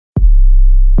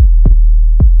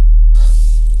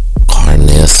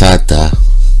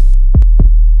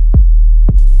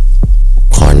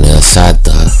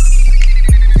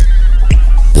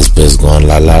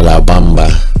la la bamba.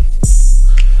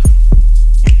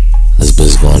 This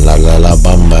bitch going la la la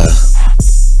bamba.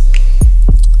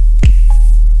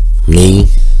 Me,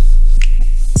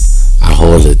 I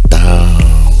hold it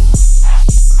down.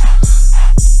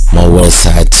 My west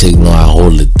side chick know I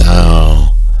hold it down.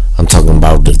 I'm talking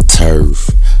about the turf.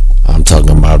 I'm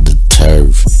talking about the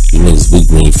turf. You niggas weak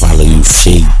when you follow you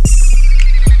sheep.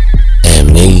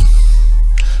 And me,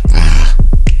 I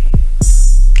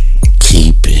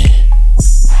keep it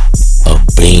a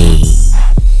bean.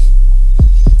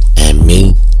 And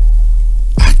me,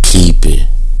 I keep it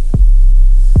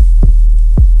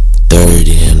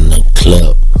 30 in the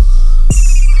club.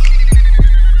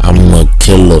 I'm a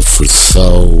killer for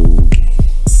soul.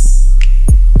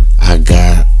 I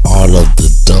got all of the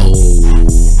dough.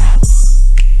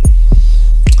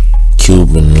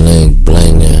 Cuban link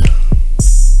blingin',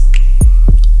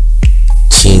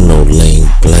 Chino link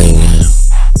blingin'.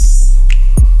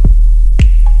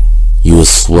 You would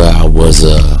swear I was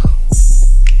a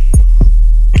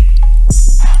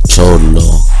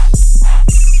cholo.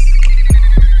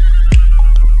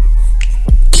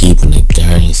 Keeping it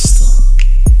gangster.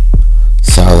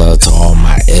 Shout out to all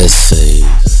my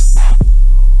essays.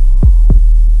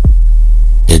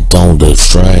 It don't look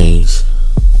strange.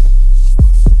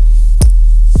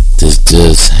 This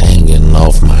just hanging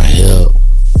off my hip.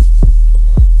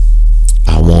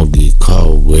 I won't get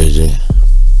caught with it.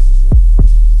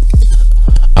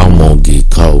 I won't get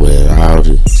caught without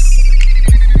it.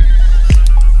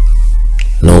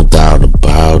 No doubt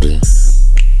about it.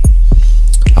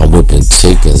 I'm whipping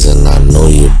chickens and I know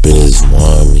your bitch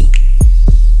want me.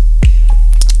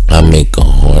 I make her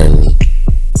horny.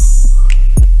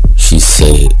 She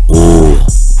say, ooh,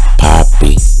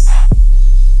 poppy.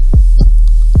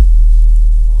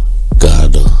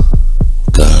 Gotta.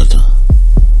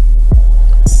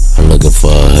 I'm looking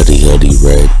for a hoodie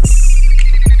red.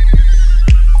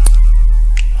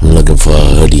 I'm looking for a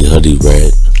hoodie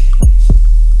red.